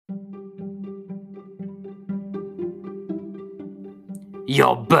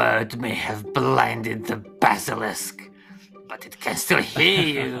Your bird may have blinded the basilisk, but it can still hear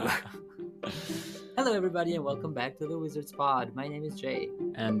you. Hello, everybody, and welcome back to the Wizards Pod. My name is Jay.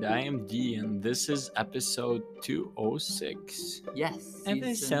 And I am D, and this is episode 206. Yes,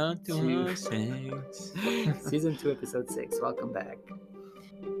 Episode 206. Season 2, episode 6. Welcome back.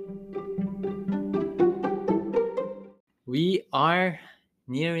 We are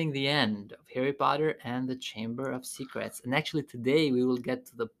nearing the end of Harry Potter and the Chamber of Secrets. And actually, today we will get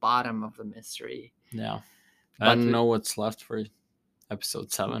to the bottom of the mystery. Yeah. But I don't know what's left for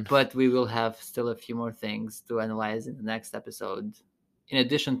episode 7. But we will have still a few more things to analyze in the next episode. In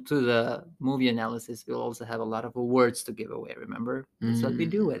addition to the movie analysis, we'll also have a lot of awards to give away, remember? That's what we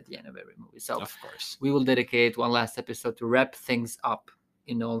do at the end of every movie. So Of course. we will dedicate one last episode to wrap things up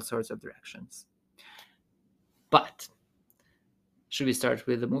in all sorts of directions. But should we start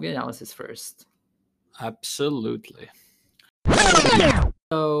with the movie analysis first? Absolutely.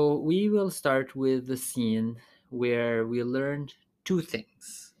 So we will start with the scene where we learned two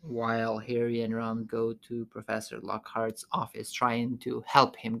things while Harry and Ron go to Professor Lockhart's office trying to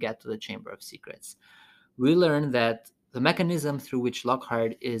help him get to the Chamber of Secrets. We learn that the mechanism through which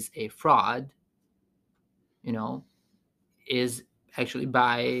Lockhart is a fraud, is actually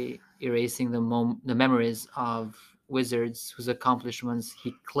by erasing the memories of wizards whose accomplishments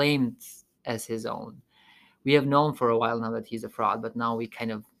he claimed as his own. We have known for a while now that he's a fraud, but now we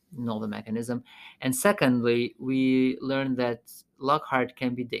kind of know the mechanism. And secondly, we learned that Lockhart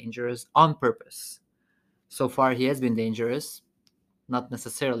can be dangerous on purpose. So far, he has been dangerous, not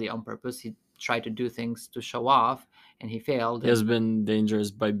necessarily on purpose. He tried to do things to show off, and he failed. He has been dangerous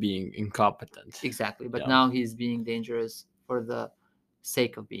by being incompetent. Exactly, but Yeah. now he's being dangerous for the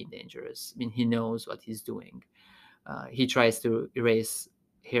sake of being dangerous. I mean, he knows what he's doing. He tries to erase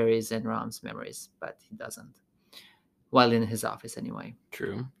Harry's and Ron's memories, but he doesn't. While in his office, anyway.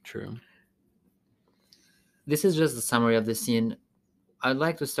 True. This is just a summary of the scene. I'd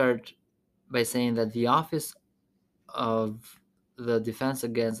like to start by saying that the office of the Defense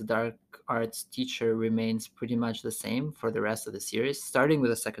Against the Dark Arts teacher remains pretty much the same for the rest of the series, starting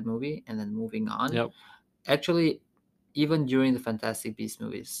with the second movie and then moving on. Yep. Actually, even during the Fantastic Beasts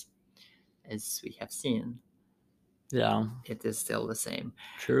movies, as we have seen, Yeah. it is still the same.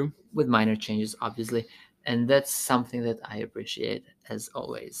 True. With minor changes, obviously. And that's something that I appreciate, as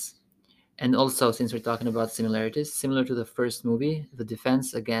always. And also, since we're talking about similarities, similar to the first movie, the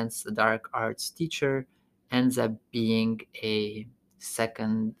Defense Against the Dark Arts teacher ends up being a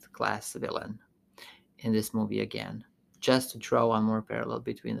second-class villain in this movie again, just to draw one more parallel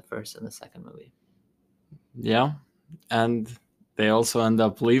between the first and the second movie. Yeah. And they also end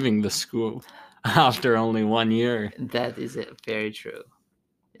up leaving the school after only 1 year. That is very true.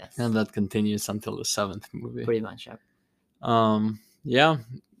 Yes. And that continues until the 7th movie. Pretty much, yeah. Yeah.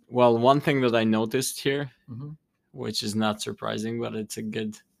 Well, one thing that I noticed here, Mhm. which is not surprising, but it's a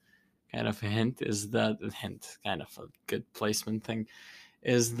good kind of a hint, kind of a good placement thing,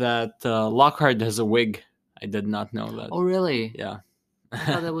 is that Lockhart has a wig. I did not know that. Oh, really? Yeah. I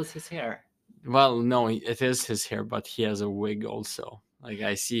thought that was his hair. Well, no, it is his hair, but he has a wig also. Like,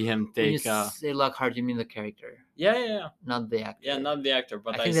 I see him When you take... say Lockhart, you mean the character, Yeah. not the actor. Yeah, not the actor,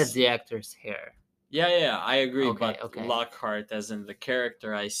 but I think that's the actor's hair. Yeah, I agree. Okay, but okay. Lockhart, as in the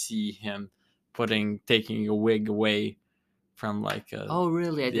character, I see him taking a wig away from like a... Oh,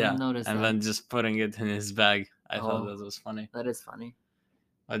 really? I didn't notice and that. then just putting it in his bag. I thought Oh. that was funny. That is funny.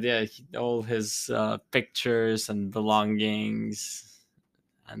 But yeah, all his pictures and belongings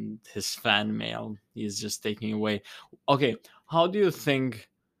and his fan mail, he's just taking away. Okay, how do you think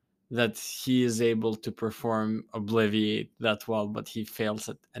that he is able to perform Obliviate that well, but he fails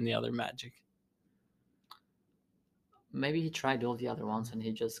at any other magic? Maybe he tried all the other ones and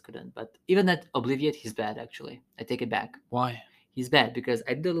he just couldn't. But even at Obliviate, he's bad, actually. I take it back. Why? He's bad because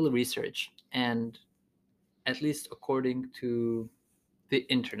I did a little research, and at least according to the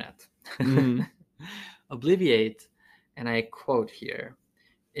internet, Mhm. Obliviate, and I quote here,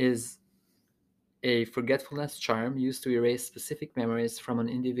 is a forgetfulness charm used to erase specific memories from an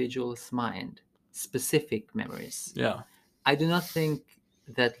individual's mind. Specific memories. Yeah. I do not think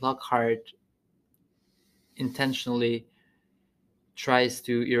that Lockhart intentionally tries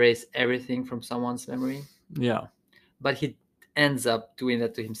to erase everything from someone's memory, Yeah. but he ends up doing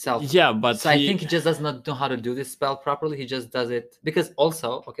that to himself. Yeah, but So I think he just does not know how to do this spell properly. He just does it because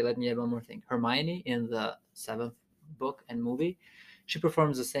also, okay, let me add one more thing. Hermione in the 7th book and movie, she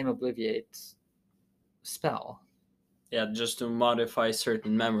performs the same Obliviate spell. Yeah, just to modify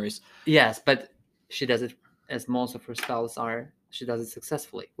certain memories. Yes, but she does it, as most of her spells are, she does it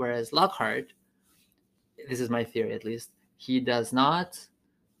successfully. Whereas Lockhart, this is my theory at least, He does not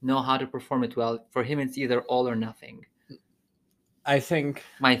know how to perform it well. For him, it's either all or nothing. I think,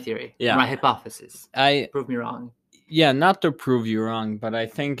 My theory, yeah, my hypothesis. I Prove me wrong. yeah, not to prove you wrong, but I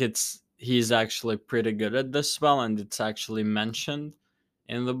think he's actually pretty good at this spell, and it's actually mentioned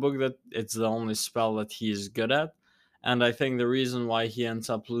in the book that it's the only spell that he is good at. And I think the reason why he ends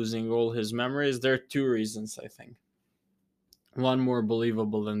up losing all his memories, there are two reasons, I think. One more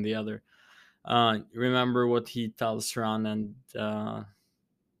believable than the other. Remember what he tells Ron and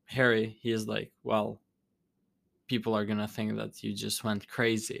Harry? He is like, well, people are gonna think that you just went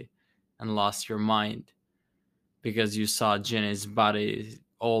crazy and lost your mind because you saw Ginny's body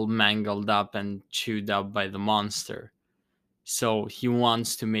all mangled up and chewed up by the monster. So he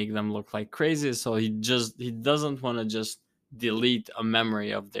wants to make them look like crazy. So he doesn't want to just delete a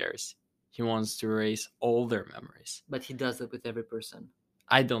memory of theirs. He wants to erase all their memories. But he does it with every person.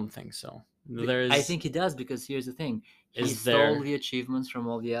 I don't think so. I think he does, because here's the thing: he Is stole there the achievements from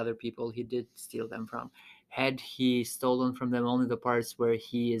all the other people he did steal them from. Had he stolen from them only the parts where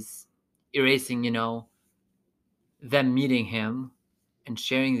he is erasing, them meeting him and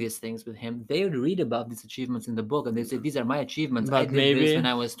sharing these things with him, they would read about these achievements in the book and they say, "These are my achievements. I but did this when maybe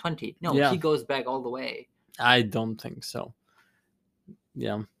I was 20." No, yeah, he goes back all the way. I don't think so.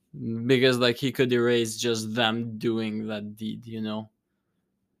 Yeah. Because like he could erase just them doing that deed.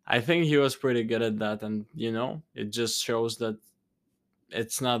 I think he was pretty good at that, and it just shows that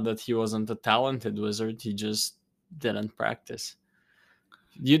it's not that he wasn't a talented wizard, he just didn't practice.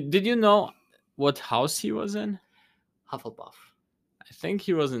 Did you know what house he was in? Hufflepuff. I think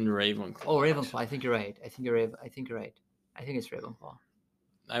he was in Ravenclaw. Oh, Ravenclaw. Actually. I think you're right. I think you're right. I think it's Ravenclaw.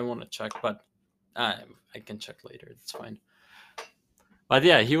 I want to check, but I can check later. It's fine. But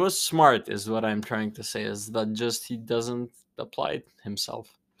yeah, he was smart, is what I'm trying to say. Is that just he doesn't apply it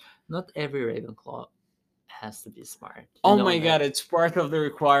himself? Not every Ravenclaw has to be smart. You Oh know my god, that. it's part of the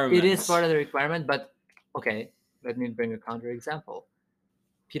requirements. It is part of the requirement, but okay, let me bring a counter example.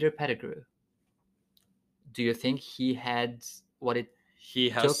 Peter Pettigrew. Do you think he had what it He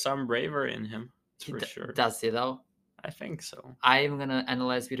has took? some bravery in him, for sure. Does he though? I think so. I'm gonna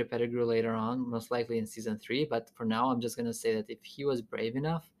analyze Peter Pettigrew later on, most likely in season 3. But for now, I'm just gonna say that if he was brave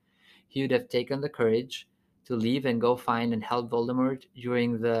enough, he would have taken the courage to leave and go find and help Voldemort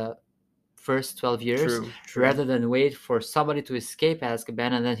during the first 12 years, True. rather than wait for somebody to escape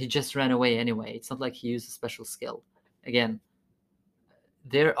Azkaban and then he just ran away anyway. It's not like he used a special skill. Again,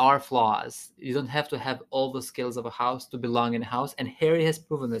 there are flaws. You don't have to have all the skills of a house to belong in a house, and Harry has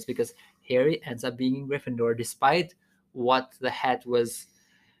proven this because Harry ends up being in Gryffindor despite what the hat was,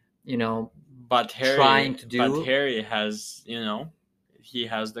 But trying to do. Harry has, he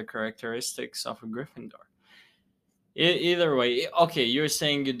has the characteristics of a Gryffindor. Either way, okay, you're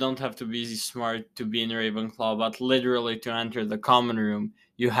saying you don't have to be smart to be in Ravenclaw, but literally to enter the common room,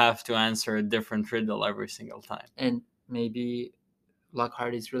 you have to answer a different riddle every single time. And maybe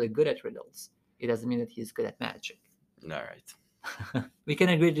Lockhart is really good at riddles. It doesn't mean that he's good at magic. All right. We can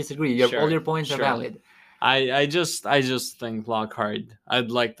agree to disagree. All your points are valid. I just think Lockhart. I'd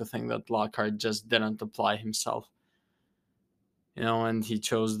like to think that Lockhart just didn't apply himself. And he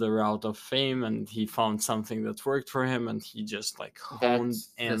chose the route of fame, and he found something that worked for him, and he just like honed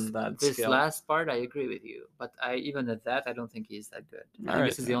this skill. last part, I agree with you, but even at that, I don't think he's that good. I think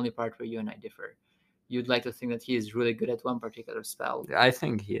this is the only part where you and I differ. You'd like to think that he is really good at one particular spell. I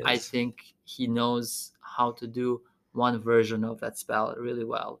think he is. I think he knows how to do one version of that spell really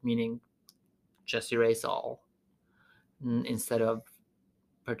well, meaning just erase all instead of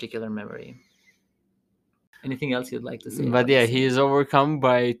particular memory. Anything else you'd like to say? But yeah, he is overcome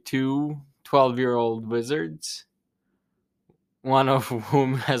by two 12-year-old wizards, one of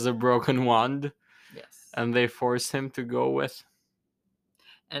whom has a broken wand. Yes. And they force him to go with.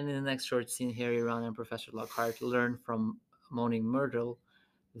 And in the next short scene, Harry, Ron, and Professor Lockhart learn from Moaning Myrtle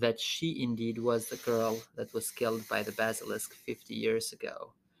that she indeed was the girl that was killed by the basilisk 50 years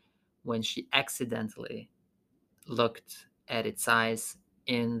ago, when she accidentally looked at its eyes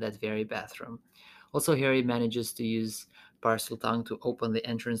in that very bathroom. Also, Harry manages to use Parseltongue to open the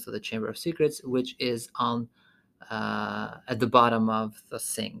entrance to the Chamber of Secrets, which is on at the bottom of the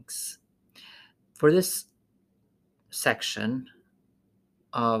sinks. For this section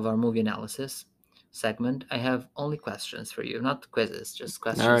of our movie analysis segment, I have only questions for you, not quizzes, just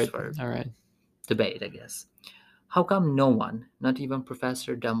questions for debate, I guess. How come no one, not even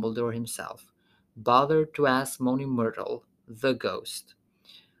Professor Dumbledore himself, bothered to ask Moaning Myrtle, the ghost,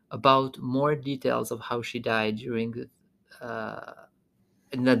 about more details of how she died during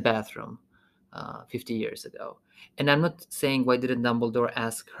in that bathroom 50 years ago? And I'm not saying why didn't Dumbledore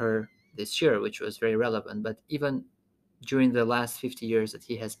ask her this year, which was very relevant, but even during the last 50 years that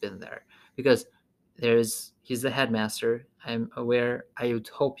he has been there, because he's the headmaster. I'm aware, I would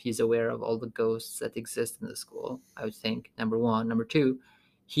hope he's aware of all the ghosts that exist in the school, I would think. Number one. Number two,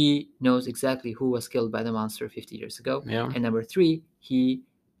 he knows exactly who was killed by the monster 50 years ago. Yeah. And number three, he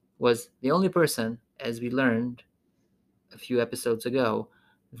was the only person, as we learned a few episodes ago,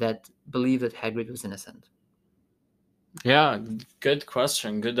 that believed that Hagrid was innocent. Yeah, good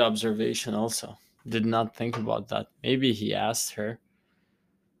question. Good observation also. Did not think about that. Maybe he asked her,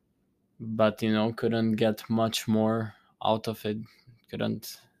 but couldn't get much more out of it.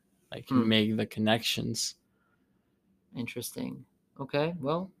 Couldn't Hmm. make the connections. Interesting. Okay,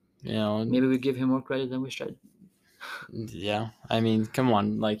 well, You know, maybe we give him more credit than we should. yeah. I mean, come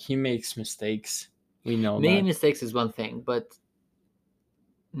on, he makes mistakes. We know Making that. mistakes is one thing, but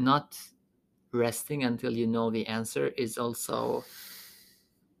not resting until you know the answer is also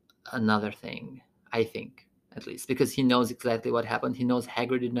another thing, I think, at least, because he knows exactly what happened. He knows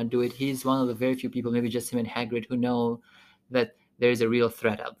Hagrid did not do it. He's one of the very few people, maybe just him and Hagrid, who know that there is a real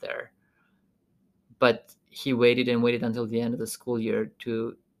threat out there. But he waited and waited until the end of the school year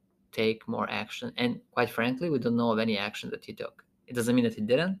to take more action. And quite frankly, we don't know of any action that he took. It doesn't mean that he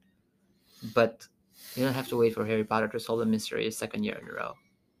didn't, but you don't have to wait for Harry Potter to solve the mystery a second year in a row.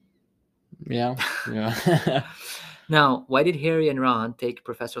 Yeah, yeah. Now, why did Harry and Ron take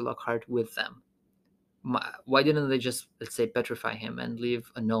Professor Lockhart with them? Why didn't they just, let's say, petrify him and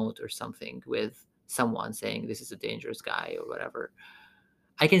leave a note or something with someone saying this is a dangerous guy or whatever?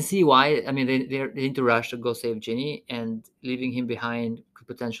 I can see why. I mean, they need to rush to go save Ginny, and leaving him behind could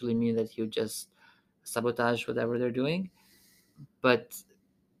potentially mean that he would just sabotage whatever they're doing. But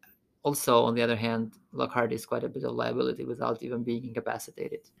also, on the other hand, Lockhart is quite a bit of liability without even being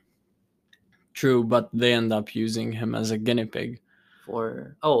incapacitated. True, but they end up using him as a guinea pig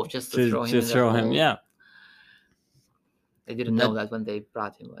Just to to throw him to in the throw him. hole. Yeah, They didn't know that. that when they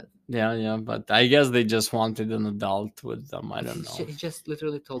brought him with. Yeah, yeah, but I guess they just wanted an adult with them. I But don't know. he just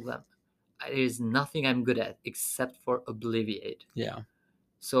literally told them, there is nothing I'm good at except for Obliviate. Yeah,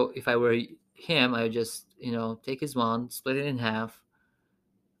 So if I were him, I would just, take his wand, split it in half,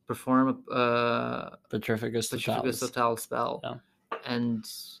 perform a Petrificus Petrificus Totalis. Total spell, Yeah, and,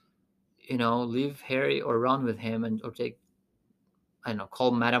 leave Harry or run with him, or take, I don't know,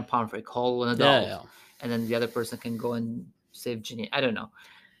 call Madame Pomfrey, call an yeah, adult, yeah. and then the other person can go and save Ginny. I don't know.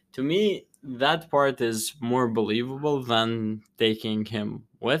 To me, that part is more believable than taking him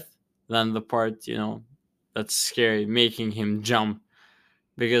with, than the part that's scary, making him jump,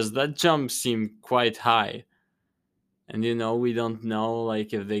 because that jump seemed quite high. And we don't know,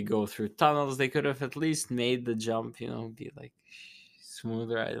 if they go through tunnels, they could have at least made the jump, be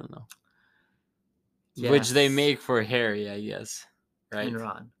smoother. I don't know. Which they Yes, make for Harry, I guess, and right?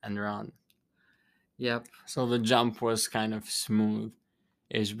 Ron. And Ron. Yep. So the jump was kind of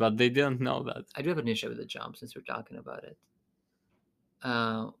smooth-ish, but they didn't know that. I do have an issue with the jump since we're talking about it.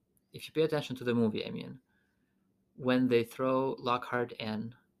 Uh, if you pay attention to the movie, I mean, when they throw Lockhart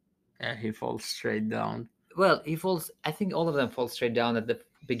in, Yeah, he falls straight down. well, he falls. I think all of them fall straight down at the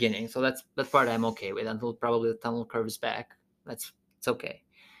beginning, so that part I'm okay with until probably the tunnel curves back. It's okay,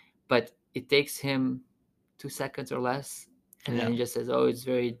 but it takes him 2 seconds or less, and then Yeah, he just says, "Oh, it's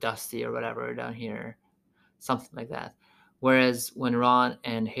very dusty or whatever down here," something like that. Whereas when Ron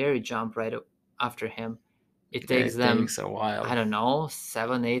and Harry jump right after him, it yeah, takes it them, takes a I while. don't know,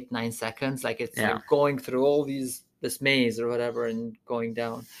 7, 8, 9 seconds. Like it's Yeah, like going through all this maze or whatever and going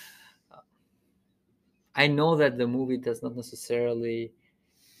down. I know that the movie does not necessarily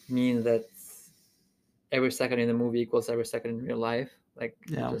mean that every second in the movie equals every second in real life. Like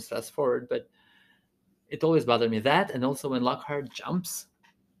yeah, just fast forward, but it always bothered me that, and also when Lockhart jumps,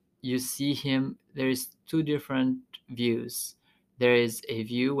 you see him. There is two different views. There is a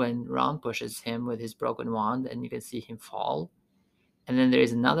view when Ron pushes him with his broken wand, and you can see him fall, and then there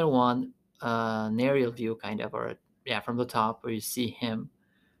is another one, an aerial view, kind of, or yeah, from the top, where you see him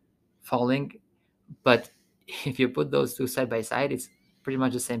falling. But if you put those two side by side, it's pretty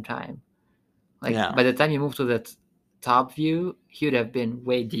much the same time. Like yeah, by the time you move to the top view, he would have been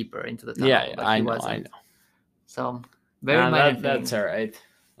way deeper into the yeah, tunnel, yeah. but I he know, I wasn't. know. So very And minor that's thing, all right.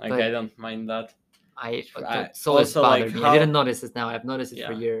 I but don't mind that. it's always Also, bothered me. I didn't how, notice it now. I've noticed it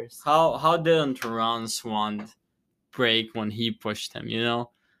for yeah, years. how didn't Ron's wand break when he pushed him? It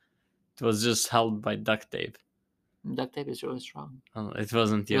was just held by duct tape. Duct tape is really strong. It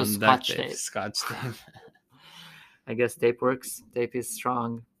wasn't It was even duct Scotch tape, tape. Scotch tape. I guess tape works. Tape is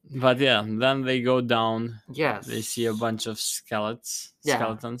strong. But yeah, then they go down. They see a Yes. bunch of Yeah.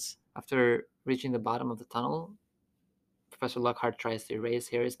 skeletons. After reaching the bottom of the tunnel, Professor Lockhart tries to erase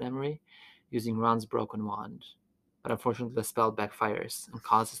Harry's memory using Ron's broken wand. but unfortunately the spell backfires and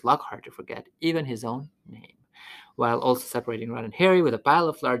causes Lockhart to forget even his own name, while also separating Ron and Harry with a pile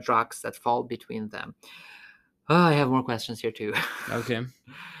of large rocks that fall between them. Oh, I have more questions here too. Okay.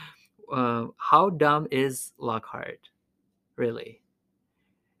 How dumb is Lockhart, really?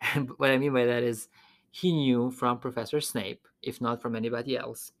 And what I mean by that is he knew from Professor Snape, if not from anybody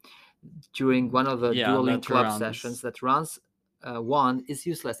else, during one of the Yeah, dueling that club sessions runs. that Ron's wand is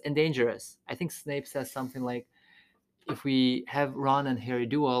useless and dangerous. I think Snape says something like, if we have Ron and Harry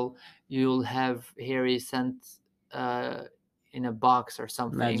duel, you'll have Harry sent uh, in a box or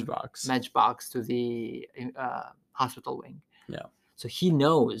something, Matchbox. matchbox to the hospital wing. Yeah. So he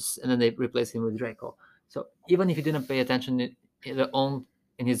knows, and then they replace him with Draco. So even if he didn't pay attention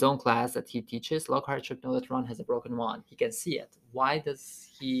in his own class that he teaches, Lockhart should know that Ron has a broken wand. He can see it. Why does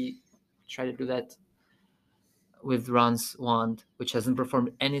he try to do that with Ron's wand, which hasn't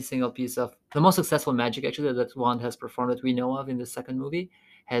performed any single piece of the most successful magic actually that wand has performed that we know of in the second movie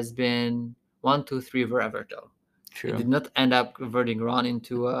has been 1, 2, 3 Veraverto. It True. did not end up converting Ron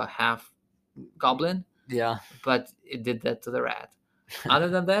into a half goblin, Yeah. but it did that to the rat. Other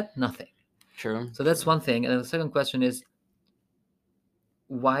than that, nothing. True. So that's True. one thing. And the second question is,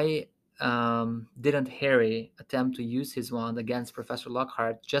 why didn't Harry attempt to use his wand against Professor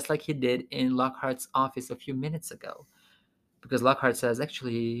Lockhart just like he did in Lockhart's office a few minutes ago? Because Lockhart says,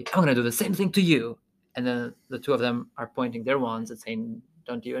 actually, I'm going to do the same thing to you. And then the two of them are pointing their wands and saying,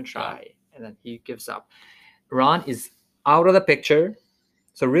 don't even Yeah. try. And then he gives up. Ron is out of the picture.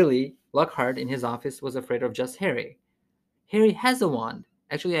 So really, Lockhart in his office was afraid of just Harry. Harry has a wand.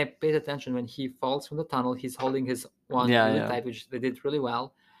 Actually, I paid attention when he falls from the tunnel. He's holding his wand Yeah. really Yeah. tight, which they did really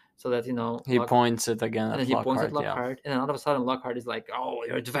well, so that He points it again And then at he points at Lockhart. Yeah. Lockhart, and then all of a sudden Lockhart is like, "Oh,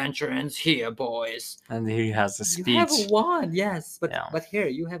 your adventure ends here, boys. And he has a You have a speech. wand, yes, Yeah. but here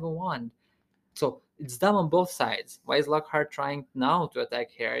you have a wand." So it's dumb on both sides. Why is Lockhart trying now to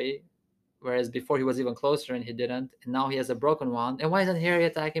attack Harry, whereas before he was even closer and he didn't, and now he has a broken wand? And why isn't Harry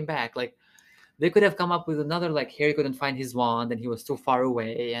attacking back? Like, they could have come up with another, like Harry couldn't find his wand and he was too far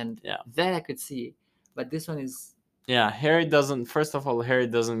away, and Yeah. that I could see. But this one is Yeah. Harry doesn't. First of all, Harry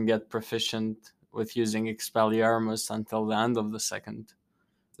doesn't get proficient with using Expelliarmus until the end of the second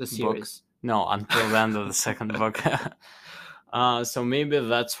the book. series. No, until the end of the second book. So maybe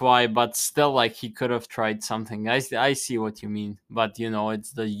that's why, but still, like he could have tried something. I see what you mean, but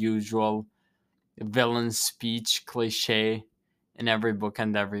it's the usual villain speech cliche in every book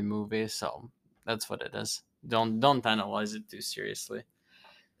and every movie. So that's what it is. Don't analyze it too seriously.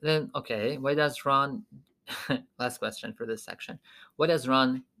 Then okay, why does Ron? Last question for this section. Why does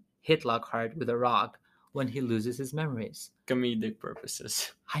Ron hit Lockhart with a rock when he loses his memories? Comedic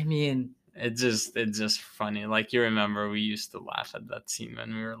purposes. I mean, It's just funny. Like you remember, we used to laugh at that scene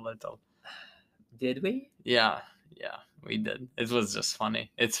when we were little. did we? Yeah, yeah, we did. It was just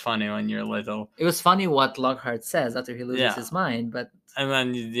funny. It's funny when you're little. It was funny what Lockhart says after he loses Yeah, his mind, but and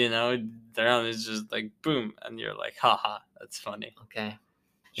then the round is just like boom, and you're like, haha, that's funny. okay,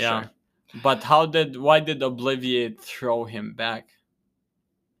 Yeah, sure. but why did Obliviate throw him back?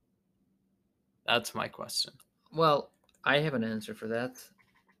 That's my question. Well, I have an answer for that.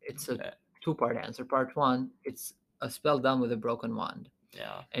 It's a Yeah, two-part answer. Part one, it's a spell done with a broken wand.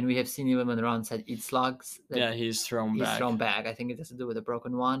 yeah, And we have seen even when Ron said eat slugs that yeah, he's thrown he's back. thrown back. I think it has to do with a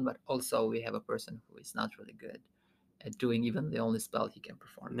broken wand, but also we have a person who is not really good at doing even the only spell he can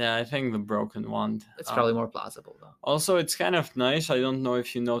perform. Yeah, I think the broken wand. It's probably more plausible though. Also, it's kind of nice. I don't know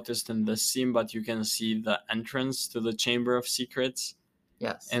if you noticed in this scene, but you can see the entrance to the Chamber of Secrets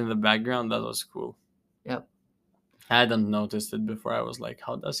Yes. in the background. That was cool. Yep. I hadn't noticed it before. I was like,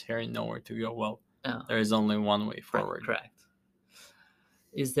 how does Harry know where to go? Well, Yeah. there is only one way forward. Correct.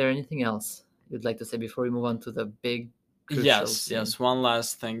 Is there anything else you'd like to say before we move on to the big crucial Yes, scene? yes. One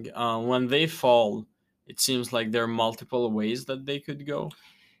last thing. When they fall, it seems like there are multiple ways that they could go.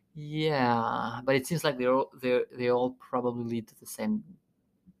 Yeah, but it seems like they all probably lead to the same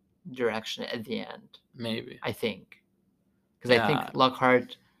direction at the end. Maybe. I think, because I Yeah. think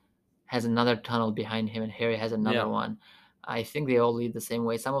Lockhart has another tunnel behind him, and Harry has another Yeah. one. I think they all lead the same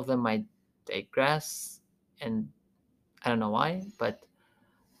way. Some of them might digress, and I don't know why, but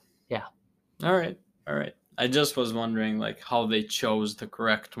yeah. All right. All right. I just was wondering like how they chose the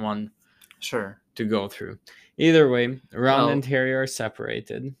correct one Sure. to go through. Either way, Ron Well, and Harry are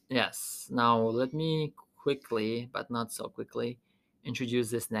separated. yes. Now let me quickly, but not so quickly, introduce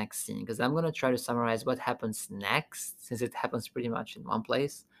this next scene because I'm gonna try to summarize what happens next, since it happens pretty much in one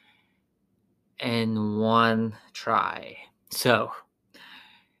place, in one try. So,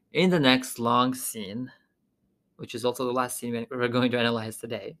 in the next long scene, which is also the last scene we're going to analyze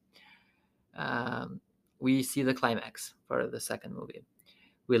today, um, we see the climax for the second movie.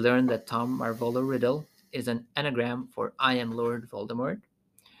 We learn that Tom Marvolo Riddle is an anagram for I am Lord Voldemort.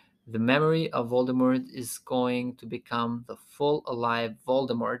 The memory of Voldemort is going to become the full alive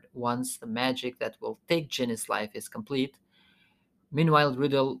Voldemort once the magic that will take Ginny's life is complete. Meanwhile,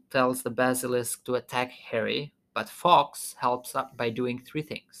 Riddle tells the basilisk to attack Harry, but Fawkes helps up by doing three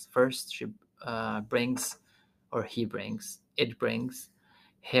things. First, she brings, or he brings, it brings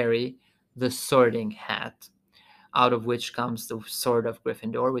Harry the sorting hat, out of which comes the sword of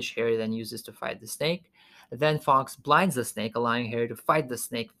Gryffindor, which Harry then uses to fight the snake. Then Fawkes blinds the snake, allowing Harry to fight the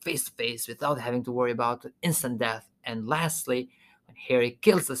snake face to face without having to worry about instant death. And lastly, when Harry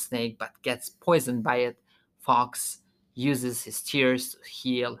kills the snake but gets poisoned by it, Fawkes uses his tears to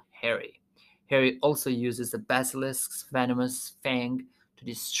heal Harry. Harry also uses the basilisk's venomous fang to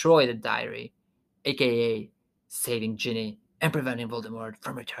destroy the diary, aka saving Ginny and preventing Voldemort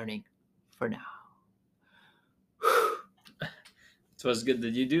from returning for now. It was good.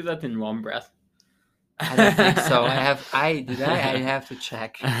 Did you do that in one breath? I don't think so. I have to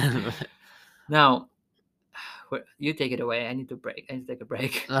check. Now, you take it away. I need to break. I need to take a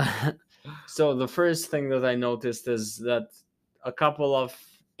break. So the first thing that I noticed is that a couple of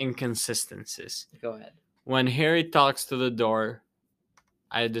inconsistencies. Go ahead. When Harry talks to the door,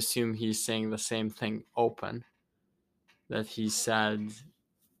 I'd assume he's saying the same thing open that he said,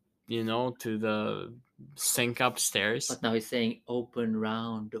 to the sink upstairs. But now he's saying open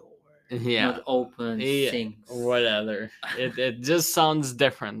round door. Yeah. Not open sinks. Whatever. It just sounds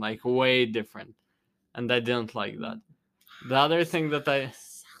different, like way different. And I didn't like that. The other thing that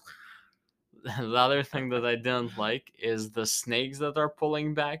I didn't like is the snakes that are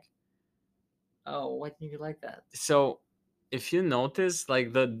pulling back. Oh, why didn't you like that? So if you notice,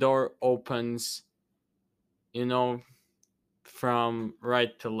 like the door opens, from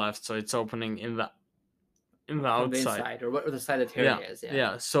right to left, so it's opening in the From outside. the inside, or the side that Harry is.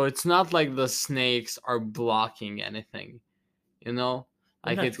 Yeah. So it's not like the snakes are blocking anything, They're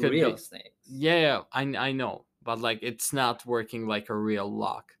like not it could real be. snakes. Yeah, I know, but like it's not working like a real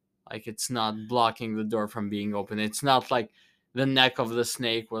lock. Like it's not blocking the door from being open. It's not like the neck of the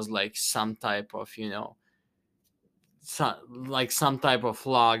snake was like some type of some type of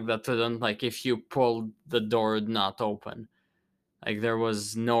lock that wouldn't, like, if you pulled the door would not open. Like there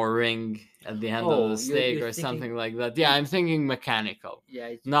was no ring at the end of the snake you're or thinking- something like that. Yeah, I'm thinking mechanical,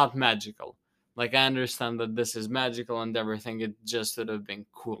 Yeah. not magical. Like I understand that this is magical and everything. It just would have been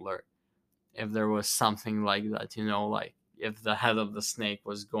cooler if there was something like that, like if the head of the snake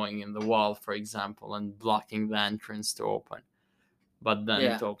was going in the wall, for example, and blocking the entrance to open. But then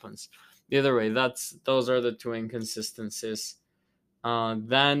Yeah. it opens. Either way, those are the two inconsistencies.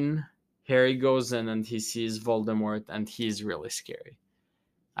 Then Harry goes in and he sees Voldemort, and he's really scary.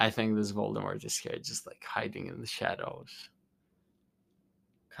 I think this Voldemort is scary, just like hiding in the shadows.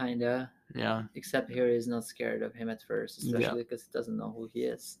 Kinda. Yeah. Except Harry is not scared of him at first, especially because he doesn't know who he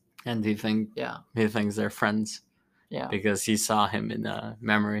is. And he thinks they're friends. Yeah. Because he saw him in a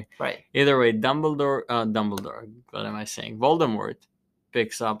memory. Right. Either way, Dumbledore, what am I saying? Voldemort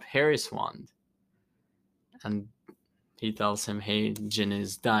picks up Harry's wand, and he tells him, "Hey, Jin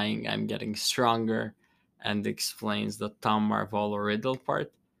is dying. I'm getting stronger," and explains the Tom Marvolo riddle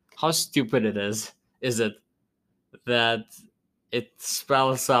part. How stupid it is it that it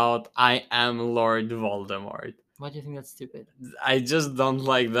spells out, "I am Lord Voldemort." Why do you think that's stupid? I just don't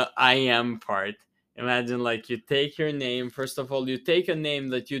like the "I am" part. Imagine, like, you take your name. First of all, you take a name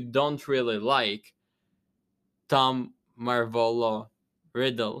that you don't really like, Tom Marvolo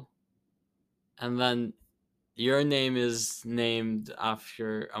Riddle, and then your name is named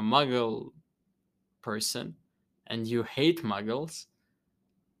after a Muggle person, and you hate Muggles.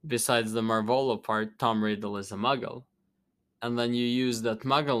 Besides the Marvolo part, Tom Riddle is a Muggle, and then you use that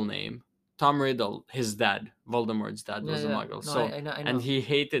Muggle name. Tom Riddle, his dad, Voldemort's dad, was a Muggle. No, So, I know. and he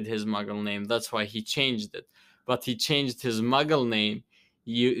hated his Muggle name. That's why he changed it. But he changed his Muggle name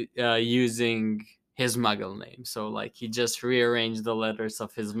using his Muggle name. So, like, he just rearranged the letters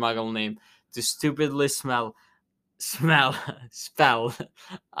of his Muggle name to stupidly spell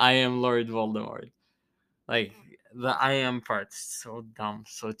 "I am Lord Voldemort." Like, the "I am" part, so dumb,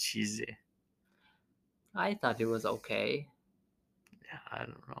 so cheesy. I thought it was okay. Yeah, I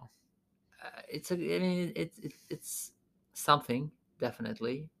don't know. It's something,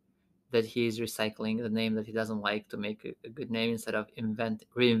 definitely, that he's recycling the name that he doesn't like to make a good name instead of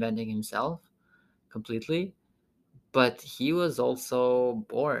reinventing himself completely. But he was also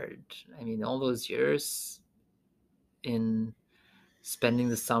bored. I mean, all those years in spending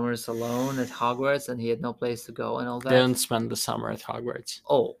the summers alone at Hogwarts, and he had no place to go and all that. Didn't spend the summer at Hogwarts.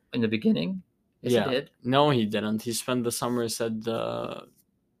 Oh, in the beginning? Yes, he Yeah. did. No, he didn't. He spent the summers at the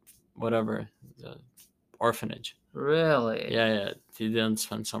whatever the orphanage. Really? Yeah, yeah. He didn't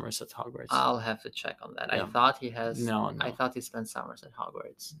spend summers at Hogwarts. I'll have to check on that. I Yeah. thought he has. No, I no. thought he spent summers at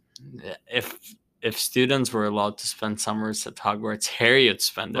Hogwarts. If students were allowed to spend summers at Hogwarts, Harry would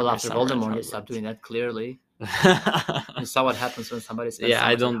spend Well, every after summer at Voldemort, he stopped doing Hogwarts. that. Clearly, you saw what happens when somebody spends Yeah,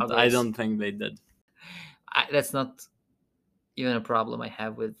 summers at Hogwarts. I don't think they did. That's not even a problem I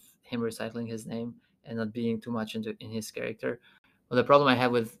have with him recycling his name and not being too much in his character. But the problem I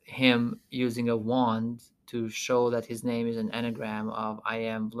have with him using a wand to show that his name is an anagram of I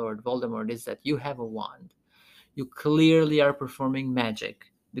am Lord Voldemort is that you have a wand. You clearly are performing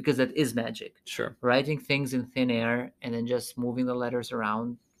magic because that is magic. Sure. Writing things in thin air and then just moving the letters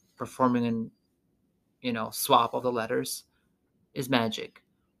around, performing an swap of the letters is magic.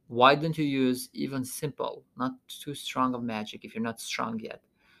 Why don't you use even simple, not too strong of magic if you're not strong yet,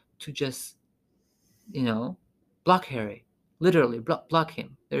 to just, block Harry? Literally, block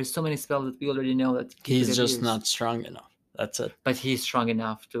him. There's so many spells that we already know that he could He's have just used. not strong enough. That's it. But he's strong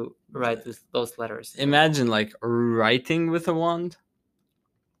enough to write those letters. Imagine like writing with a wand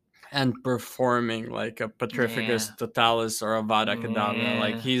and performing like a Petrificus Yeah. Totalis or a Vada Kedavra. Yeah.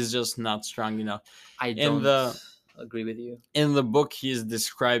 Like he's just not strong enough. I In don't agree with you. in the book, he is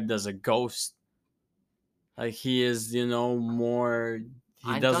described as a ghost. Like he is, more. He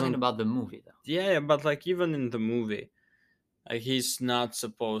I'm doesn't. talking about the movie, though. Yeah, but like even in the movie, like he's not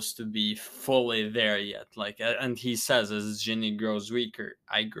supposed to be fully there yet. Like, and he says, as Ginny grows weaker,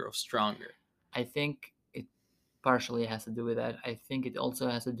 I grow stronger. I think it partially has to do with that. I think it also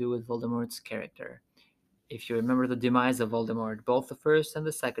has to do with Voldemort's character. If you remember the demise of Voldemort, both the first and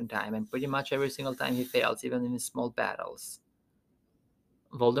the second time, and pretty much every single time he fails, even in his small battles,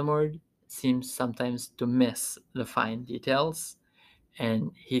 Voldemort seems sometimes to miss the fine details,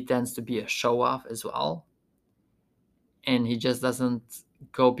 and he tends to be a show off as well. And he just doesn't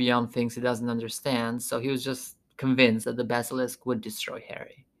go beyond things he doesn't understand. So he was just convinced that the basilisk would destroy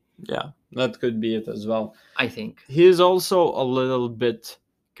Harry. Yeah, that could be it as well. I think. He is also a little bit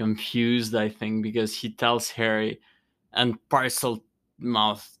confused, I think, because he tells Harry, and Parcel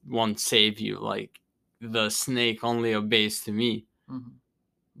Mouth won't save you. Like, the snake only obeys to me. Mhm.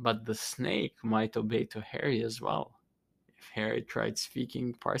 But the snake might obey to Harry as well. If Harry tried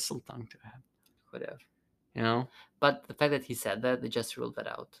speaking parcel tongue to him. Could have. You know? But the fact that he said that, they just ruled that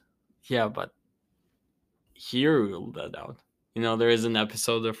out. Yeah, but he ruled that out. There is an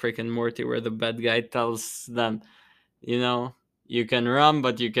episode of Rick and Morty where the bad guy tells them, you can run,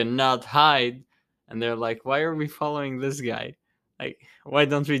 but you cannot hide. And they're like, why are we following this guy? Like, why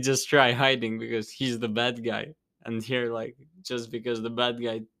don't we just try hiding because he's the bad guy? And here, like, just because the bad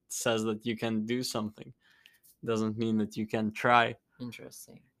guy says that you can do something doesn't mean that you can try.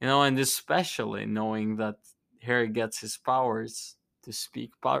 Interesting. And especially knowing that Harry gets his powers to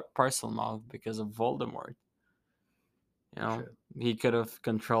speak parcel mouth because of Voldemort. True. He could have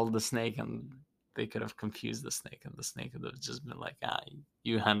controlled the snake and they could have confused the snake and the snake would have just been like,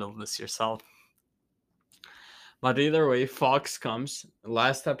 you handle this yourself. But either way, Fox comes.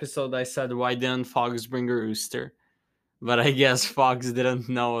 Last episode I said, why didn't Fox bring a rooster? But I guess Fox didn't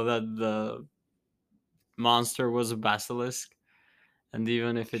know that the monster was a basilisk. And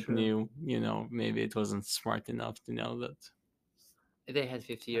even if it True. knew, maybe it wasn't smart enough to know that. If they had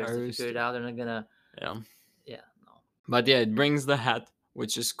 50 years to figure rooster. it out, they're not gonna. Yeah. Yeah, no. But yeah, it brings the hat,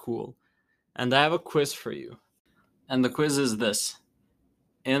 which is cool. And I have a quiz for you. And the quiz is this.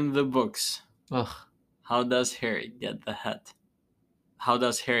 In the books, Ugh. how does Harry get the hat? How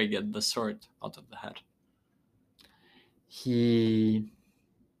does Harry get the sword out of the hat?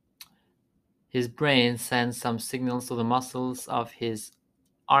 His brain sends some signals to the muscles of his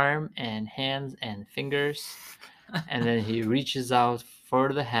arm and hands and fingers, and then he reaches out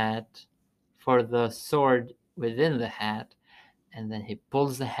for the hat, for the sword within the hat, and then he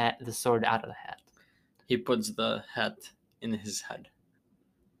pulls the sword out of the hat. He puts the hat in his head.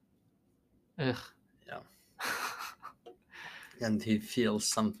 Ugh. Yeah. And he feels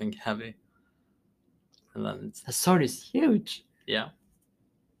something heavy. And then The sword is huge. Yeah.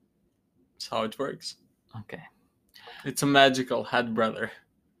 That's how it works. Okay. It's a magical hat, brother.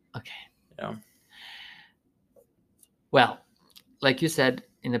 Okay. Yeah. Well, like you said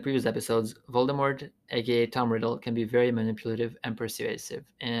in the previous episodes, Voldemort, aka Tom Riddle, can be very manipulative and persuasive.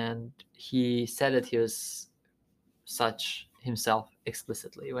 And he said that he was such himself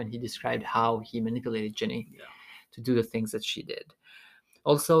explicitly when he described how he manipulated Ginny to do the things that she did.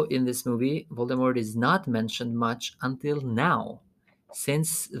 Also, in this movie, Voldemort is not mentioned much until now,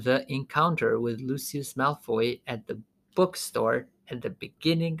 since the encounter with Lucius Malfoy at the bookstore at the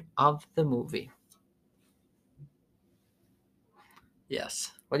beginning of the movie.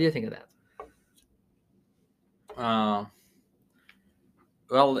 Yes. What do you think of that? Uh,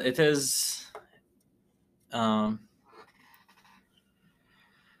 well, it is. Um,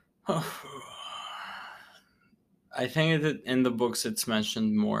 I think in the books it's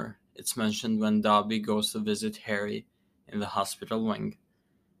mentioned more. It's mentioned when Dobby goes to visit Harry in the hospital wing,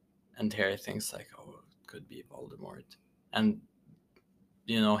 and Harry thinks like, "Oh, it could be Voldemort," and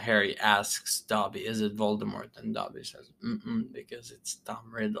Harry asks Dobby, "Is it Voldemort?" And Dobby says, "Mm-mm, because it's Tom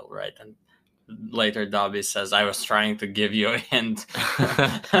Riddle, right?" And later Dobby says, "I was trying to give you a hint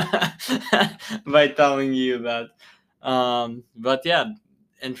by telling you that." But yeah,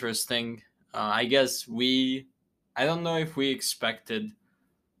 interesting. I guess I don't know if we expected,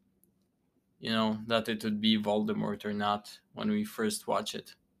 that it would be Voldemort or not when we first watch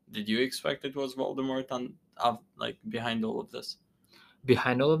it. Did you expect it was Voldemort like behind all of this?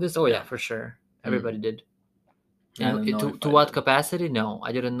 Behind all of this? Oh yeah, Yeah. for sure. Mm. Everybody did. I don't know if To I what did. capacity? No,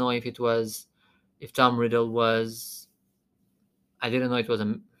 I didn't know if Tom Riddle was. I didn't know it was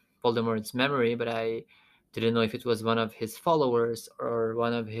Voldemort's memory, but I didn't know if it was one of his followers or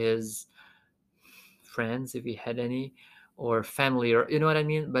one of his friends, if he had any, or family, or you know what I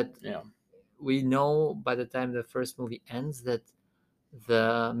mean. But Yeah. we know by the time the first movie ends that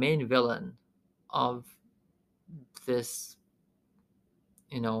the main villain of this,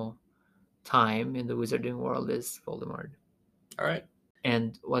 you know, time in the wizarding world is Voldemort. All right.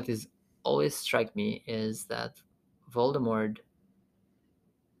 And what is always strike me is that Voldemort,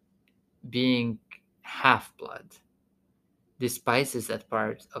 being half blood, despises that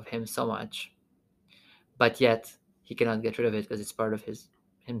part of him so much, but yet he cannot get rid of it because it's part of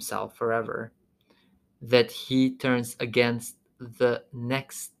himself forever. That he turns against the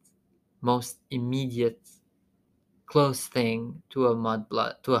next most immediate close thing to a mud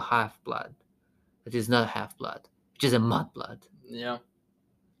blood, to a half blood that is not half blood, which is a mud blood. Yeah.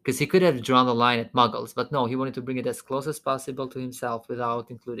 Because he could have drawn the line at muggles, but no, he wanted to bring it as close as possible to himself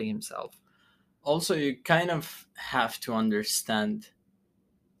without including himself. Also, you kind of have to understand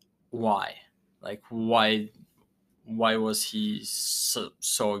why. Like why was he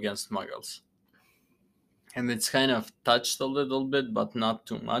so against Muggles? And it's kind of touched a little bit, but not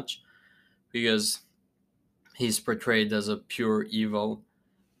too much, because he's portrayed as a pure evil.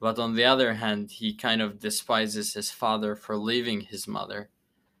 But on the other hand, he kind of despises his father for leaving his mother,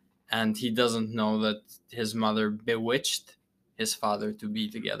 and he doesn't know that his mother bewitched his father to be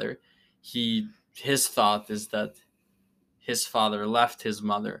together. His thought is that his father left his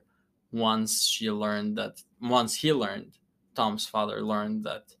mother once he learned, Tom's father learned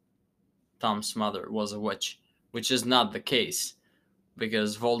that Tom's mother was a witch, which is not the case,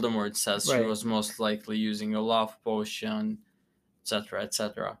 because Voldemort says she Right. was most likely using a love potion, etc.,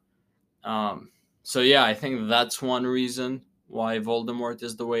 etc. Um, so yeah, I think that's one reason why Voldemort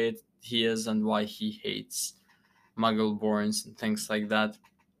is the way he is, and why he hates Muggleborns and things like that.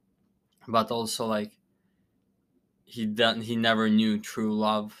 But also, like, he never knew true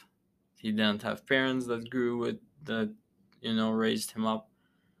love. He didn't have parents that grew with that, raised him up.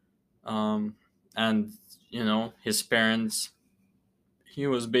 Um, and his parents, he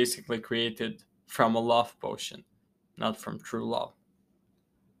was basically created from a love potion, not from true love.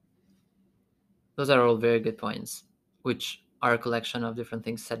 Those are all very good points, which are a collection of different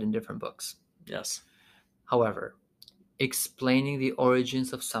things said in different books. Yes. However, explaining the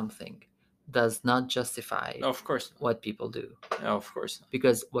origins of something does not justify No, of course not. what people do. No, of course not.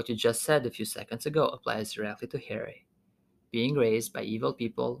 Because what you just said a few seconds ago applies directly to Harry. Being raised by evil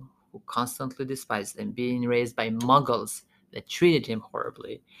people who constantly despised him, being raised by muggles that treated him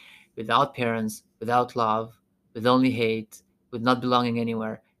horribly, without parents, without love, with only hate, with not belonging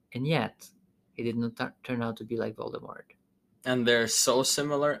anywhere, and yet he did not turn out to be like Voldemort. And they're so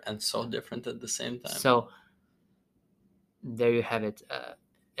similar and so different at the same time. So there you have it.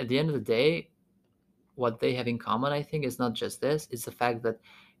 At the end of the day, what they have in common, I think, is not just this, it's the fact that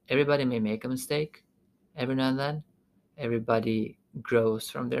everybody may make a mistake every now and then. Everybody grows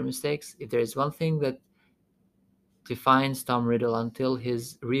from their mistakes. If there is one thing that defines Tom Riddle until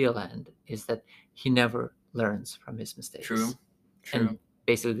his real end, is that he never learns from his mistakes. True. And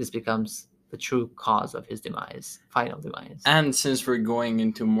basically, this becomes the true cause of his demise, final demise. And since we're going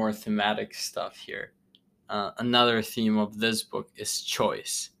into more thematic stuff here, another theme of this book is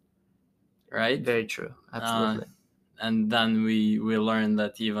choice, right? Very true. Absolutely. And then we learn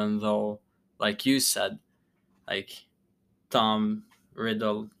that even though, like you said, like Tom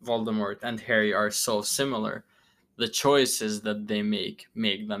Riddle, Voldemort, and Harry are so similar, the choices that they make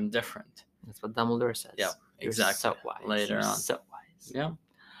them different. That's what Dumbledore says. Yeah, You're Exactly. so wise. Later You're on. so wise. Yeah.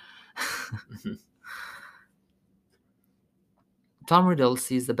 Tom Riddle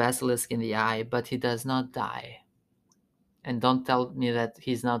sees the basilisk in the eye, but he does not die. And don't tell me that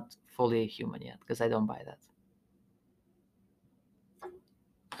he's not fully human yet, because I don't buy that.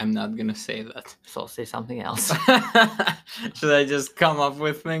 I'm not gonna say that. So say something else. Should I just come up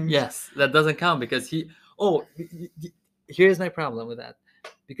with things? Yes, that doesn't count because he. Oh, here's my problem with that.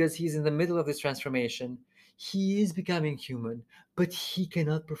 Because he's in the middle of this transformation, he is becoming human, but he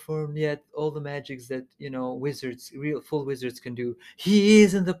cannot perform yet all the magics that wizards, real full wizards, can do. He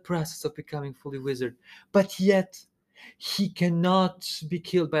is in the process of becoming fully wizard, but yet he cannot be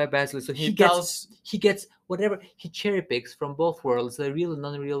killed by a basilisk. So he gets whatever he cherry picks from both worlds, the real and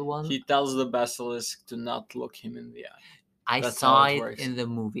non-real one. He tells the basilisk to not look him in the eye. I That's saw how it it works. in the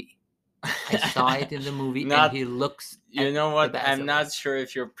movie. I saw it in the movie, Not- and he looks. You know what? the I'm not basilisk. sure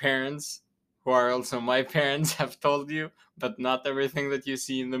if your parents, who are also my parents, have told you, but not everything that you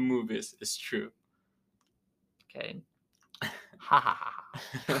see in the movies is true. Okay. Ha ha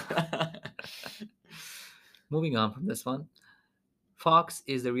ha. Moving on from this one, Fox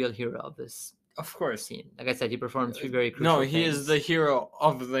is the real hero of this Of course. scene. Like I said, he performed three very crucial No, things. he is the hero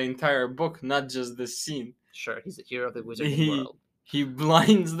of the entire book, not just the scene. Sure, he's the hero of the wizarding world. He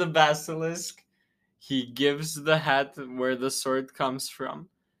blinds the basilisk. He gives the hat where the sword comes from,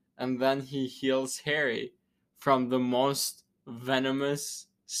 and then he heals Harry from the most venomous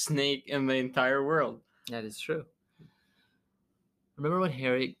snake in the entire world. That is true. Remember when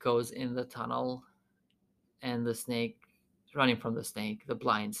Harry goes in the tunnel and the snake, running from the snake, the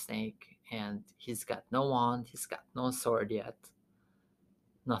blind snake, and he's got no wand, he's got no sword yet,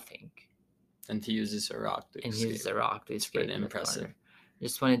 nothing. And he uses a rock to And he escape. uses a rock to escape. Pretty impressive. Corner.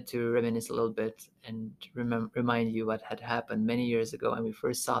 Just wanted to reminisce a little bit and remind you what had happened many years ago when we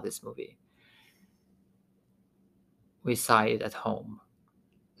first saw this movie. We saw it at home.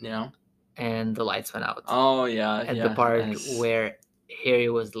 Yeah. And the lights went out. Oh yeah. At the part where Harry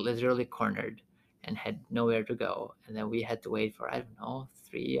was literally cornered and had nowhere to go, and then we had to wait for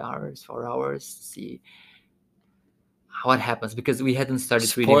 3 hours, 4 hours to see what happens, because we hadn't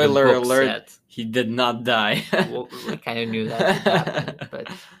started reading the Spoiler books alert, yet. He did not die. Well, we kind of knew that would happen, but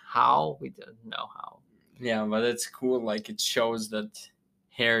how, we didn't know how. Yeah, but it's cool. Like, it shows that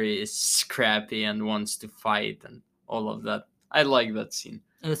Harry is scrappy and wants to fight and all of that. I like that scene.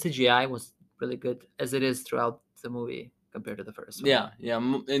 And the CGI was really good, as it is throughout the movie compared to the first one. Yeah.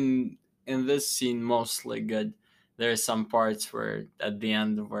 In this scene, mostly good. There are some parts where at the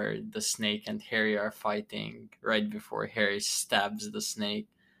end where the snake and Harry are fighting right before Harry stabs the snake.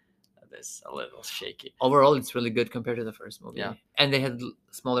 That is a little shaky. Overall, it's really good compared to the first movie. Yeah. And they had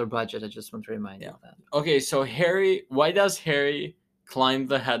smaller budget. I just want to remind you of that. Okay, so why does Harry climb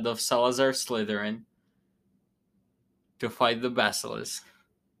the head of Salazar Slytherin to fight the basilisk?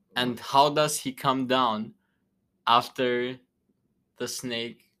 And how does he come down after the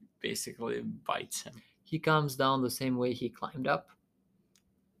snake basically bites him? He comes down the same way he climbed up.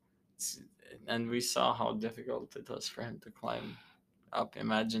 And we saw how difficult it was for him to climb up.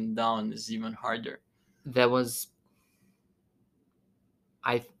 Imagine down is even harder. That was...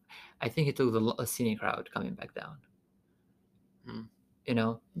 I think he took the scenic route coming back down.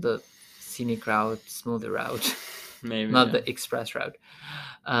 The scenic route, smoother route. Maybe. Not the express route.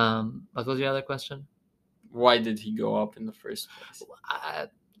 What was your other question? Why did he go up in the first place?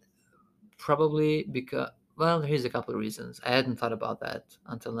 Probably because... Well, here's a couple of reasons. I hadn't thought about that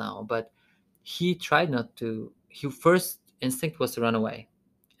until now, but he tried not to... His first instinct was to run away,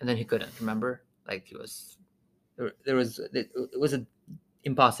 and then he couldn't, remember? Like, he was... It was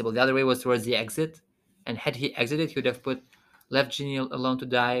impossible. The other way was towards the exit, and had he exited, he would have left Ginny alone to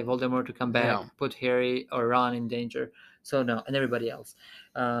die, Voldemort to come back, put Harry or Ron in danger. So no, and everybody else.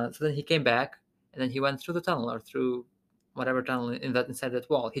 So then he came back, and then he went through the tunnel, or through whatever tunnel inside that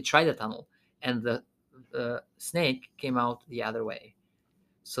wall. He tried the tunnel, and the snake came out the other way.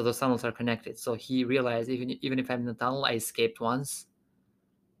 So those tunnels are connected. So he realized, even if I'm in the tunnel, I escaped once.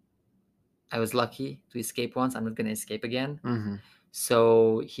 I was lucky to escape once. I'm not going to escape again. Mm-hmm.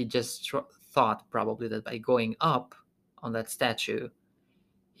 So he just thought probably that by going up on that statue,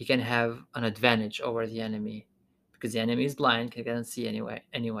 he can have an advantage over the enemy, because the enemy is blind, can't see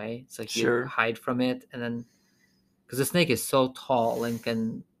anyway. So he hide from it, and then because the snake is so tall and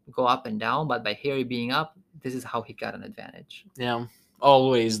can go up and down, but by Harry being up, this is how he got an advantage. Yeah,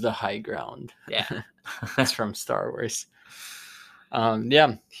 always the high ground. Yeah. That's from Star Wars.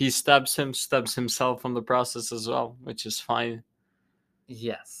 Yeah, he stabs himself on the process as well, which is fine.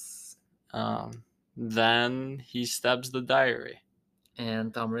 Yes. Then he stabs the diary.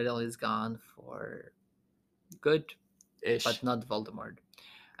 And Tom Riddle is gone for good, Ish. but not Voldemort.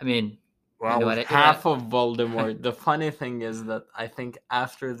 I mean, Well, if half of Voldemort. The funny thing is that I think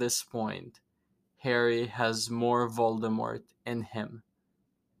after this point, Harry has more Voldemort in him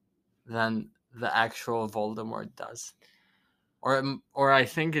than the actual Voldemort does. Or I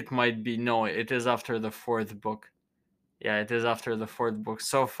think it might be no, it is after the fourth book. Yeah, it is after the fourth book.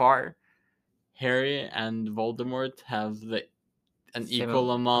 So far, Harry and Voldemort have an same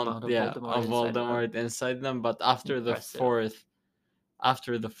equal amount, amount of yeah, Voldemort of inside of them. Voldemort inside them. But Impressive.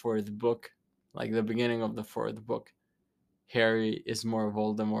 after the fourth book, like the beginning of the fourth book, Harry is more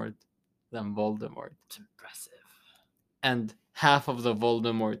Voldemort than Voldemort, It's impressive. and half of the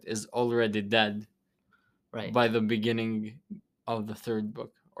Voldemort is already dead Right. by the beginning of the third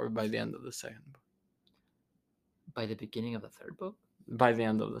book, or by the end of the second book. By the beginning of the third book? By the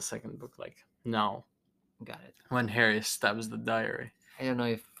end of the second book, like now, Got it. when Harry stabs the diary. I don't know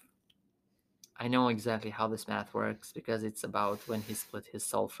if I know exactly how this math works because it's about when he split his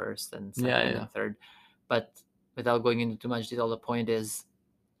soul first and second Yeah, yeah. and third. But without going into too much detail, the point is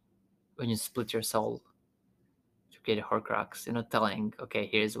when you split your soul to create a Horcrux, you're not telling, okay,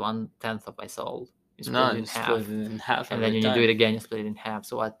 here's 1/10 of my soul. You split No, it in you half. split it in half And every then when you time. do it again, you split it in half.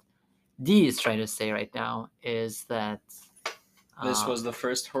 So what D is trying to say right now is that This was the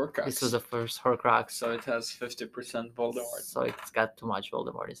first Horcrux. this was the first Horcrux. So it has 50% Voldemort. So it's got too much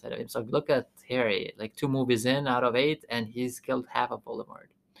Voldemort inside of him. So look at Harry, like 2 movies in out of 8, and he's killed half of Voldemort.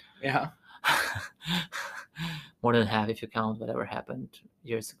 Yeah. More than half if you count whatever happened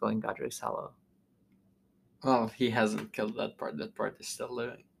years ago in Godric's Hollow. Well, he hasn't killed that part. That part is still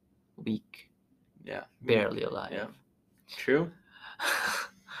living. Weak. Yeah. Barely alive. Yeah. True.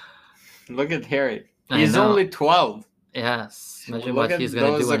 Look at Harry. I He's know. only 12. Yes. Imagine Look what at he's going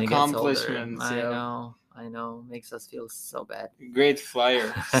to those do when he gets older. accomplishments, I yeah. know. I know. Makes us feel so bad. Great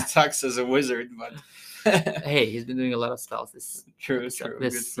flyer. Sucks as a wizard, but Hey, he's been doing a lot of spells this true, episode- true.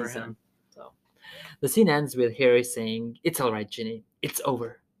 this Good for season. him. So the scene ends with Harry saying, "It's all right, Ginny. It's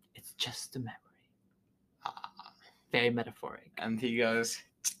over. It's just a memory." Very metaphoric. And he goes,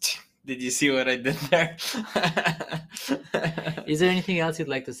 "Did you see what I did there?" Is there anything else you'd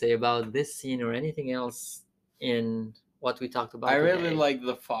like to say about this scene or anything else in what we talked about I today? really like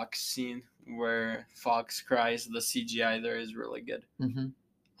the Fox scene where Fox cries. The CGI there is really good. Mm-hmm.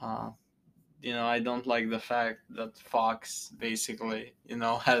 I don't like the fact that Fox basically,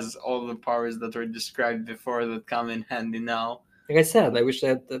 has all the powers that were described before that come in handy now. Like I said, I wish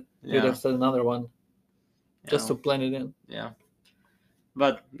that would Yeah. have said another one just to blend it in. Yeah.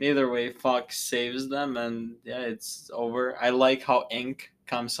 But either way, Fox saves them, and yeah, it's over. I like how ink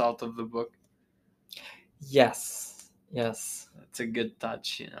comes out of the book. Yes. It's a good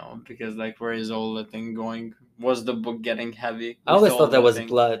touch, because like, where is all the thing going? Was the book getting heavy? I always with all thought that the was thing?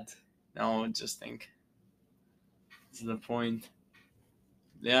 blood. No, just ink. That's the point.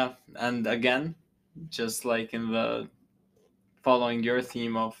 Yeah, and again, just like in the following your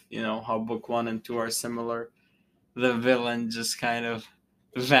theme of how book 1 and 2 are similar, the villain just kind of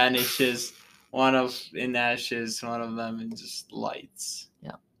vanishes. One in ashes, one of them in just lights.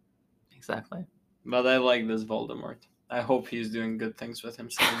 Yeah, exactly. But I like this Voldemort. I hope he's doing good things with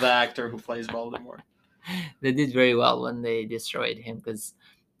himself. The actor who plays Voldemort. They did very well when they destroyed him because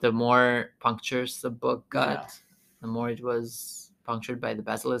the more punctures the book got, the more it was punctured by the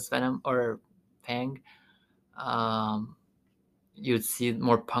basilisk venom or fang. You'd see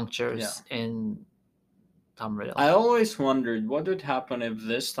more punctures in Tom Riddle. I always wondered what would happen if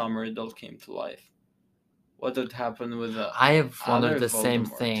this Tom Riddle came to life. What would happen with the I have wondered other the same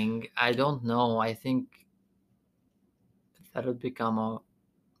Voldemort? thing. I don't know. I think that would become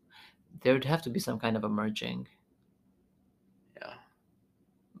there would have to be some kind of a merging. Yeah.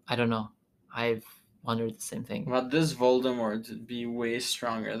 I don't know. I've wondered the same thing. But this Voldemort would be way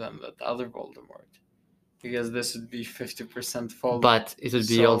stronger than that other Voldemort. Because this would be 50% full. But it would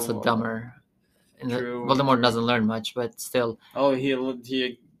be also dumber. True, Voldemort true. doesn't learn much, but still. Oh,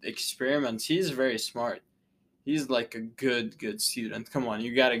 he experiments. He's very smart. He's like a good student. Come on,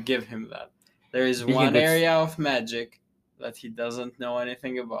 you gotta give him that. There is Being a one good area of magic that he doesn't know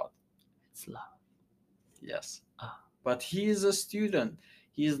anything about. It's love. Yes. Ah. But he's a student.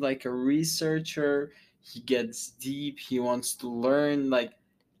 He's like a researcher. He gets deep. He wants to learn. Like,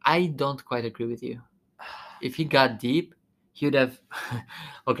 I don't quite agree with you. If he got deep, he would have.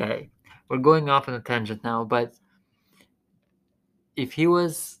 Okay, we're going off on a tangent now, but if he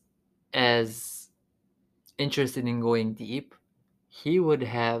was as interested in going deep, he would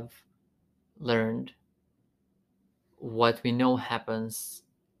have learned what we know happens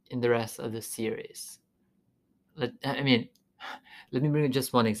in the rest of the series. Let me bring you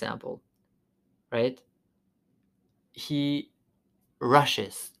just one example, right? he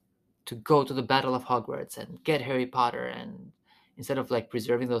rushes to go to the Battle of Hogwarts and get Harry Potter, and instead of like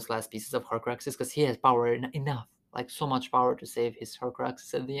preserving those last pieces of Horcruxes, because he has power enough, like so much power to save his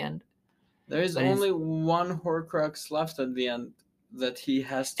Horcruxes at the end. There is But he's, only one Horcrux left at the end that he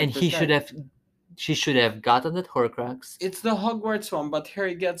has to and he should protect. have, she should have gotten that Horcrux. It's the Hogwarts one, but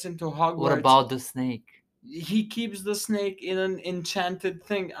Harry gets into What Hogwarts. about the snake? He keeps the snake in an enchanted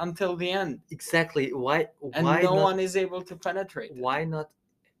thing until the end, Exactly. Why? and Why no not? one is able to penetrate it. Why not?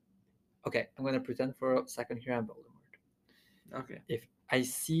 Okay, I'm gonna pretend for a second here I'm Voldemort. Okay. If I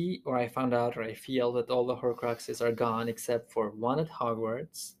see or I found out or I feel that all the Horcruxes are gone except for one at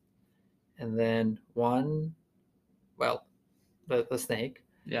Hogwarts, and then one, well, the snake,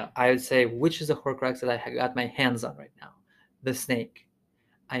 Yeah. I would say, which is the Horcrux that I got my hands on right now? The snake.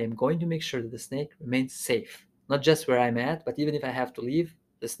 I am going to make sure that the snake remains safe. Not just where I'm at, but even if I have to leave,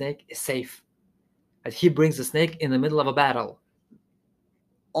 the snake is safe. And he brings the snake in the middle of a battle.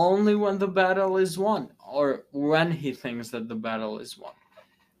 Only when the battle is won, or when he thinks that the battle is won.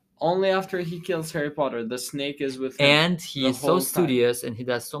 Only after he kills Harry Potter, the snake is with him. And he the is so whole time. studious and he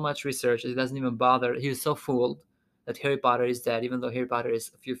does so much research, he doesn't even bother. He is so fooled that Harry Potter is dead, even though Harry Potter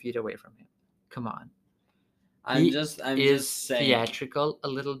is a few feet away from him. Come on. I'm He just is saying. theatrical a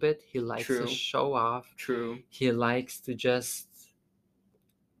little bit. He likes True. to show off. True. He likes to just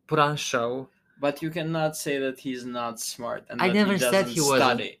put on show. But you cannot say that he's not smart and I that never he said doesn't he wasn't.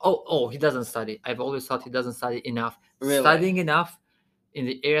 study. Oh, he doesn't study. I've always thought he doesn't study enough. Really? Studying enough in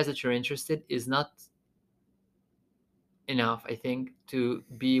the areas that you're interested is not enough, I think, to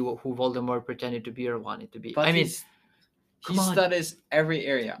be who Voldemort pretended to be or wanted to be. But I mean, he come on. studies every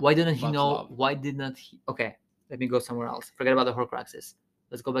area. Why didn't he but know? love. Why did not he? Okay, let me go somewhere else. Forget about the Horcruxes.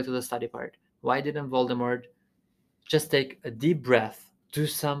 Let's go back to the study part. Why didn't Voldemort just take a deep breath, do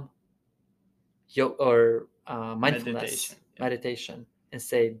some mindfulness meditation, and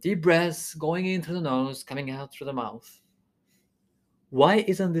say deep breaths going in through the nose, coming out through the mouth? Why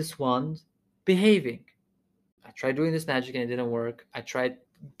isn't this wand behaving? I tried doing this magic and it didn't work. I tried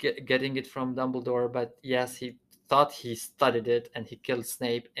getting it from Dumbledore, but yes, he thought he studied it and he killed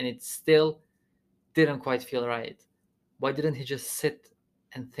Snape, and it still didn't quite feel right. Why didn't he just sit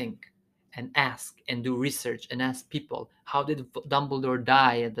and think and ask and do research and ask people? How did Dumbledore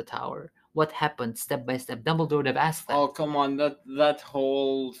die at the tower? What happened step by step? Dumbledore would have asked that. Oh come on, that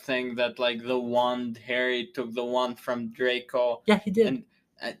whole thing that like the wand, Harry took the wand from Draco. Yeah, he did.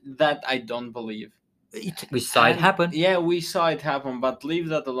 And that I don't believe. We saw it happen. Yeah, we saw it happen, but leave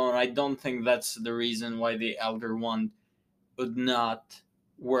that alone. I don't think that's the reason why the Elder Wand would not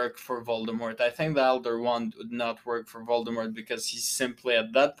work for Voldemort. I think the Elder Wand would not work for Voldemort because he simply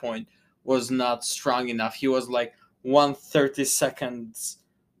at that point was not strong enough. He was like 1/32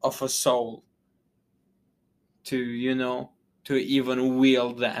 of a soul to to even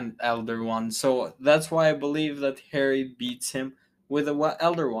wield the Elder Wand. So that's why I believe that Harry beats him with the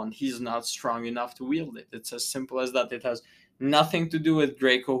Elder Wand. He's not strong enough to wield it. It's as simple as that. It has nothing to do with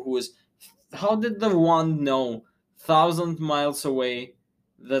Draco, who is. How did the wand know 1,000 miles away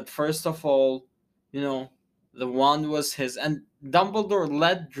that first of all, the wand was his, and Dumbledore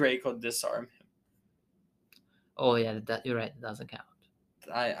let Draco disarm him? Oh yeah, you're right. It doesn't count.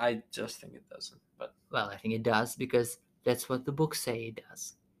 I just think it doesn't. But well, I think it does because that's what the books say it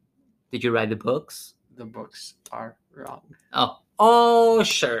does. Did you write the books? The books are wrong. Oh,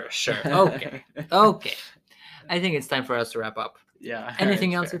 sure. Okay. I think it's time for us to wrap up. Yeah.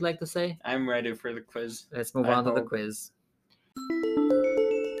 Anything else you'd like to say? I'm ready for the quiz. Let's move on to the quiz.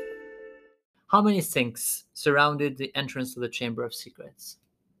 How many sinks surrounded the entrance to the Chamber of Secrets?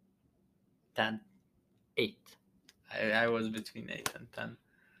 10. 8. I was between 8 and 10.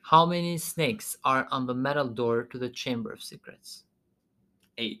 How many snakes are on the metal door to the Chamber of Secrets?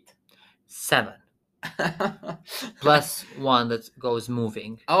 8. 7. Plus 1 that goes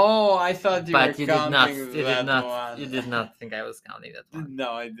moving. Oh, I thought you were counting You did not think I was counting that one.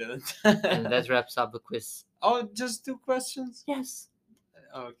 No, I didn't. And that wraps up the quiz. Oh, just 2 questions? Yes.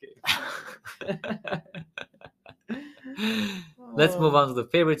 Okay. Let's move on to the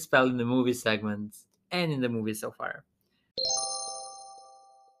favorite spell in the movie segment and in the movie so far.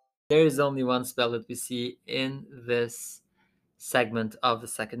 There is only one spell that we see in this segment of the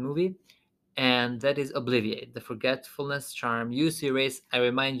second movie, and that is Obliviate, the forgetfulness charm used to erase, I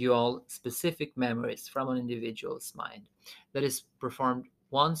remind you all, specific memories from an individual's mind. That is performed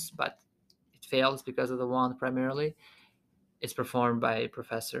once, but it fails because of the wand primarily. It's performed by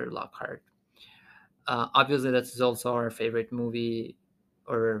Professor Lockhart. Obviously, that is also our favorite movie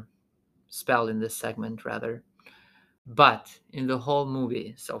or spell in this segment, rather. But in the whole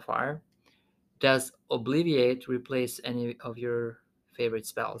movie so far, Does Obliviate replace any of your favorite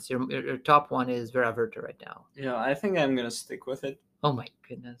spells? Your top one is Vera Verta right now. Yeah, I think I'm gonna stick with it. Oh my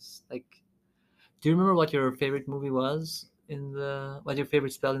goodness! Like, do you remember what your favorite movie was in the? What your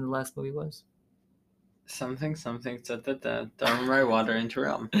favorite spell in the last movie was? Something, something, ta ta ta. Turn my water into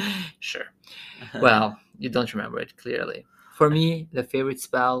rum. Sure. Well, you don't remember it clearly. For me, the favorite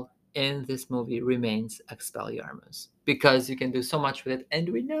spell in this movie remains Expelliarmus because you can do so much with it, and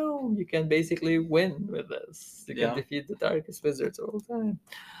we know you can basically win with this. You can Yeah. defeat the darkest wizards all the time.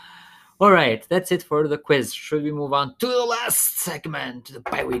 All right, that's it for the quiz. Should we move on to the last segment, the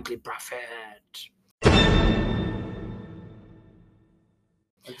biweekly prophet?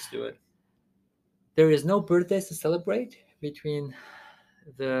 Let's do it. There is no birthdays to celebrate between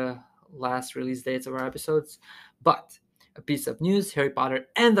the last release dates of our episodes, but a piece of news: Harry Potter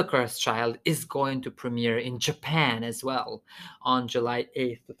and the Cursed Child is going to premiere in Japan as well on July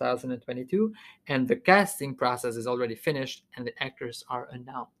 8th, 2022, and the casting process is already finished and the actors are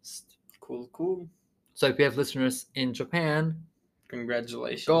announced. Cool, cool. So if you have listeners in Japan,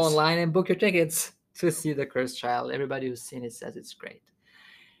 Congratulations. go online and book your tickets to see the Cursed Child. Everybody who's seen it says it's great.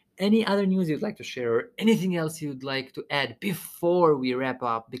 Any other news you'd like to share or anything else you'd like to add before we wrap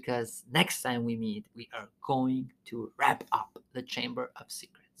up? Because next time we meet, we are going to wrap up the Chamber of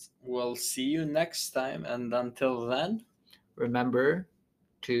Secrets. We'll see you next time, and until then, Remember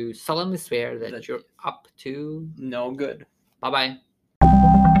to solemnly swear that That- you're up to. no good. Bye bye.